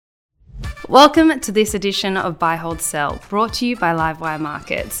Welcome to this edition of Buy, Hold, Sell, brought to you by Livewire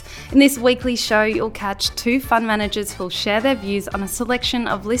Markets. In this weekly show, you'll catch two fund managers who'll share their views on a selection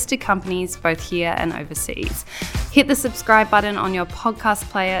of listed companies both here and overseas. Hit the subscribe button on your podcast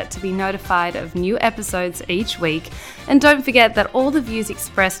player to be notified of new episodes each week. And don't forget that all the views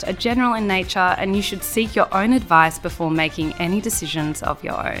expressed are general in nature and you should seek your own advice before making any decisions of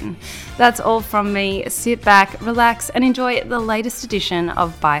your own. That's all from me. Sit back, relax, and enjoy the latest edition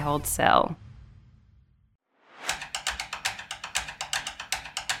of Buy, Hold, Sell.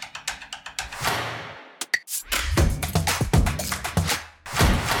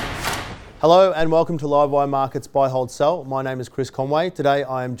 Hello and welcome to Livewire Markets Buy, Hold, Sell. My name is Chris Conway. Today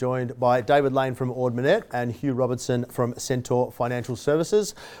I am joined by David Lane from Ord Minnett and Hugh Robertson from Centaur Financial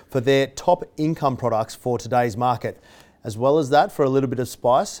Services for their top income products for today's market. As well as that, for a little bit of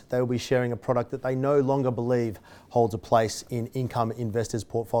spice, they will be sharing a product that they no longer believe holds a place in income investors'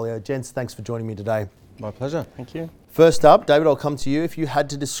 portfolio. Gents, thanks for joining me today. My pleasure, thank you. First up, David, I'll come to you. If you had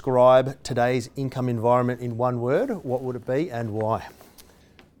to describe today's income environment in one word, what would it be and why?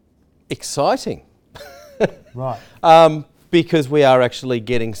 Exciting. Right. Because we are actually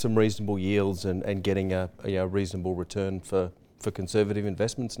getting some reasonable yields and getting a reasonable return for conservative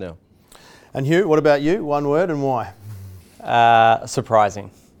investments now. And Hugh, what about you? One word and why?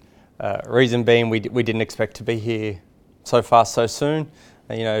 Surprising. Reason being we didn't expect to be here so fast so soon.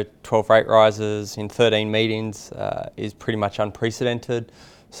 12 rate rises in 13 meetings is pretty much unprecedented.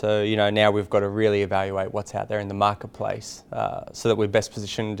 So, now we've got to really evaluate what's out there in the marketplace so that we're best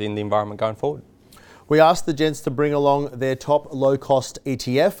positioned in the environment going forward. We asked the gents to bring along their top low-cost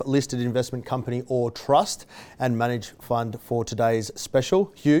ETF, listed investment company or trust, and managed fund for today's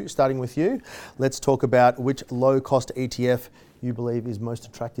special. Hugh, starting with you, let's talk about which low-cost ETF you believe is most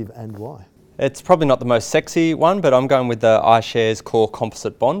attractive and why. It's probably not the most sexy one, but I'm going with the iShares Core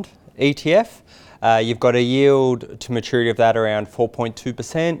Composite Bond ETF. You've got a yield to maturity of that around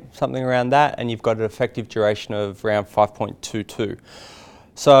 4.2%, something around that, and you've got an effective duration of around 5.22.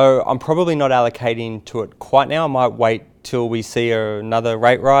 So I'm probably not allocating to it quite now. I might wait till we see another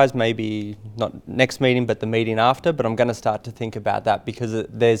rate rise, maybe not next meeting, but the meeting after. But I'm going to start to think about that because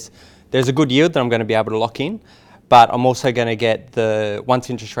there's a good yield that I'm going to be able to lock in. But I'm also going to get once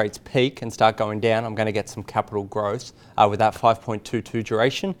interest rates peak and start going down, I'm going to get some capital growth with that 5.22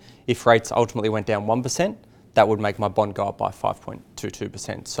 duration. If rates ultimately went down 1%, that would make my bond go up by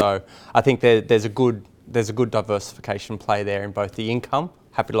 5.22%. So I think there's a good diversification play there in both the income,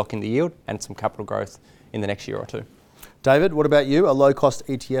 happy to lock in the yield, and some capital growth in the next year or two. David, what about you? A low-cost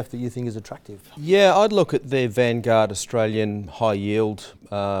ETF that you think is attractive? Yeah, I'd look at their Vanguard Australian High Yield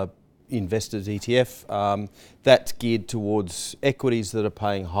Investors ETF. That's geared towards equities that are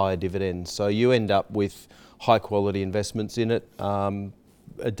paying higher dividends. So you end up with high quality investments in it,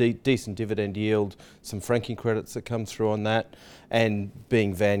 a decent dividend yield, some franking credits that come through on that, and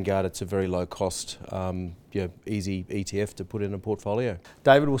being Vanguard, it's a very low cost, easy ETF to put in a portfolio.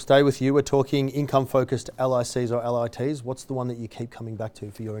 David, we'll stay with you. We're talking income focused LICs or LITs. What's the one that you keep coming back to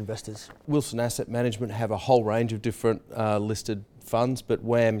for your investors? Wilson Asset Management have a whole range of different listed funds, but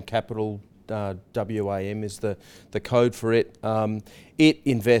WAM Capital, WAM is the code for it. It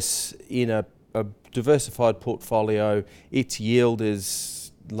invests in a diversified portfolio. Its yield is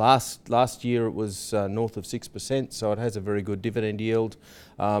last year it was north of 6%, so it has a very good dividend yield.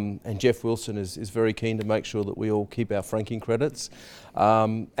 And Jeff Wilson is very keen to make sure that we all keep our franking credits.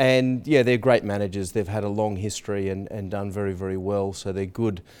 And yeah, they're great managers. They've had a long history and done very, very well. So they're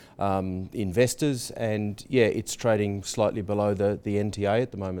good investors. And yeah, it's trading slightly below the NTA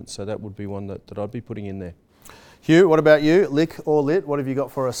at the moment. So that would be one that I'd be putting in there. Hugh, what about you? LIC or LIT? What have you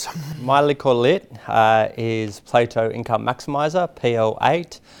got for us? My LIC or LIT is Plato Income Maximizer,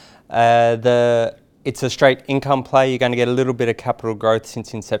 PL8. It's a straight income play. You're going to get a little bit of capital growth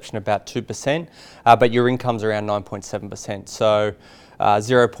since inception, about 2%, but your income's around 9.7%. So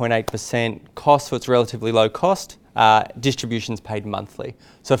 0.8% cost, so it's relatively low cost. Distributions paid monthly.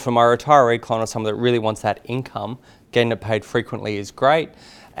 So for my retiree client or someone that really wants that income, getting it paid frequently is great.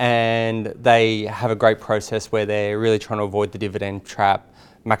 And they have a great process where they're really trying to avoid the dividend trap,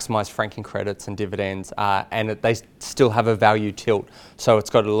 maximise franking credits and dividends, and they still have a value tilt. So it's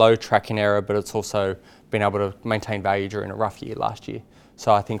got a low tracking error, but it's also been able to maintain value during a rough year last year.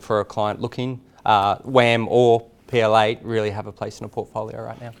 So I think for a client looking, WAM or PL8 really have a place in a portfolio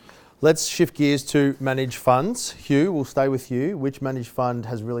right now. Let's shift gears to managed funds. Hugh, we'll stay with you. Which managed fund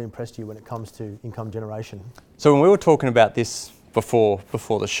has really impressed you when it comes to income generation? So when we were talking about this before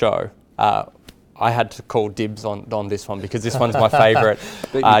the show, I had to call dibs on this one because this one's my favourite.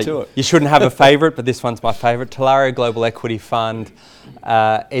 Beat me to it. You shouldn't have a favourite, but this one's my favourite. Telaria Global Equity Fund.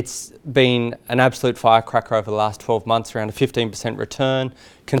 It's been an absolute firecracker over the last 12 months, around a 15% return,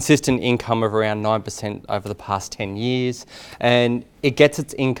 consistent income of around 9% over the past 10 years, and it gets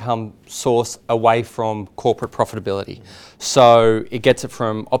its income source away from corporate profitability. So it gets it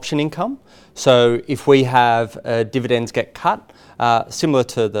from option income. So if we have dividends get cut, similar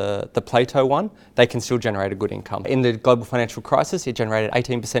to the Plato one, they can still generate a good income. In the global financial crisis, it generated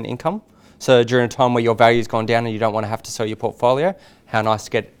 18% income. So during a time where your value's gone down and you don't want to have to sell your portfolio, how nice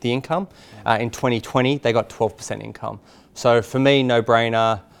to get the income. In 2020, they got 12% income. So for me,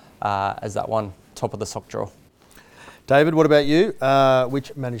 no-brainer as that one, top of the sock drawer. David, what about you?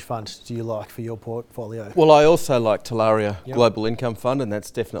 Which managed fund do you like for your portfolio? Well, I also like Telaria Global Income Fund, and that's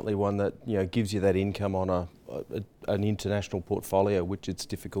definitely one that gives you that income on an international portfolio, which it's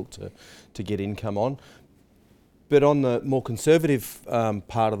difficult to get income on. But on the more conservative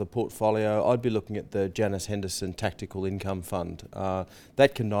part of the portfolio, I'd be looking at the Janus Henderson Tactical Income Fund.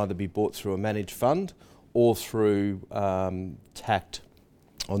 That can either be bought through a managed fund or through TACT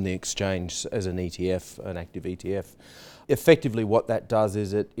on the exchange as an ETF, an active ETF. Effectively what that does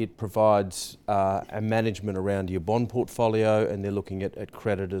is it provides a management around your bond portfolio, and they're looking at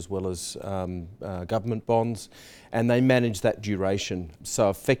credit as well as government bonds, and they manage that duration. So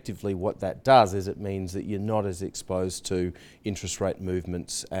effectively what that does is it means that you're not as exposed to interest rate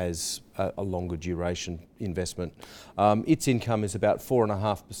movements as a longer duration investment. Its income is about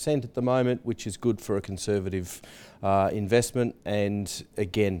 4.5% at the moment, which is good for a conservative investment, and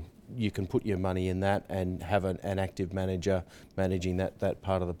again, you can put your money in that and have an active manager managing that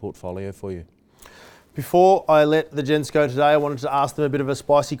part of the portfolio for you. Before I let the gents go today, I wanted to ask them a bit of a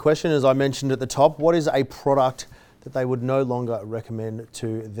spicy question. As I mentioned at the top, what is a product that they would no longer recommend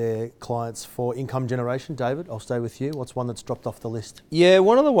to their clients for income generation? David, I'll stay with you. What's one that's dropped off the list? Yeah,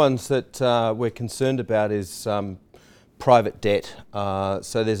 one of the ones that we're concerned about is private debt.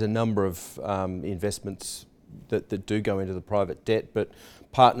 So there's a number of investments that do go into the private debt, but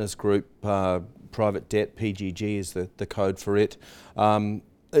Partners Group Private Debt, PGG is the code for it.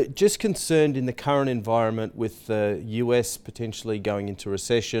 Just concerned in the current environment with the US potentially going into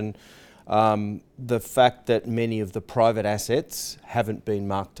recession, the fact that many of the private assets haven't been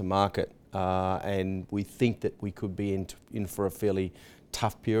marked to market, and we think that we could be in for a fairly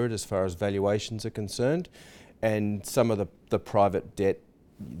tough period as far as valuations are concerned, and some of the private debt,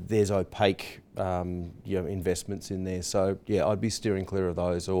 there's opaque investments in there. So yeah, I'd be steering clear of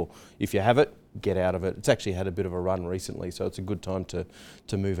those, or if you have it, get out of it. It's actually had a bit of a run recently, so it's a good time to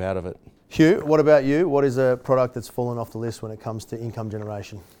move out of it. Hugh, what about you? What is a product that's fallen off the list when it comes to income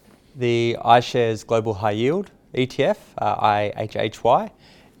generation? The iShares Global High Yield ETF, IHHY,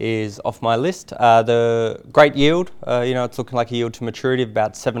 is off my list. The great yield, it's looking like a yield to maturity of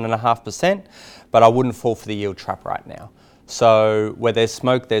about 7.5%, but I wouldn't fall for the yield trap right now. So where there's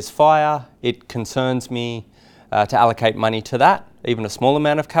smoke, there's fire. It concerns me to allocate money to that, even a small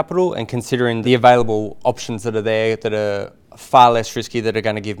amount of capital, and considering the available options that are there that are far less risky, that are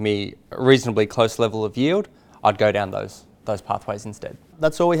going to give me a reasonably close level of yield, I'd go down those pathways instead.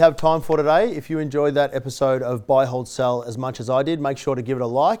 That's all we have time for today. If you enjoyed that episode of Buy, Hold, Sell as much as I did, make sure to give it a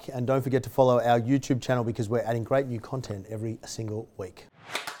like, and don't forget to follow our YouTube channel because we're adding great new content every single week.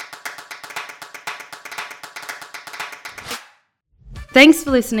 Thanks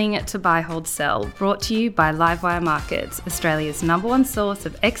for listening to Buy, Hold, Sell, brought to you by Livewire Markets, Australia's #1 source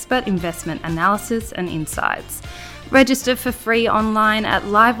of expert investment analysis and insights. Register for free online at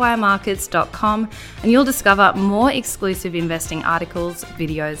livewiremarkets.com and you'll discover more exclusive investing articles,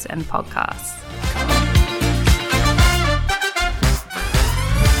 videos and podcasts.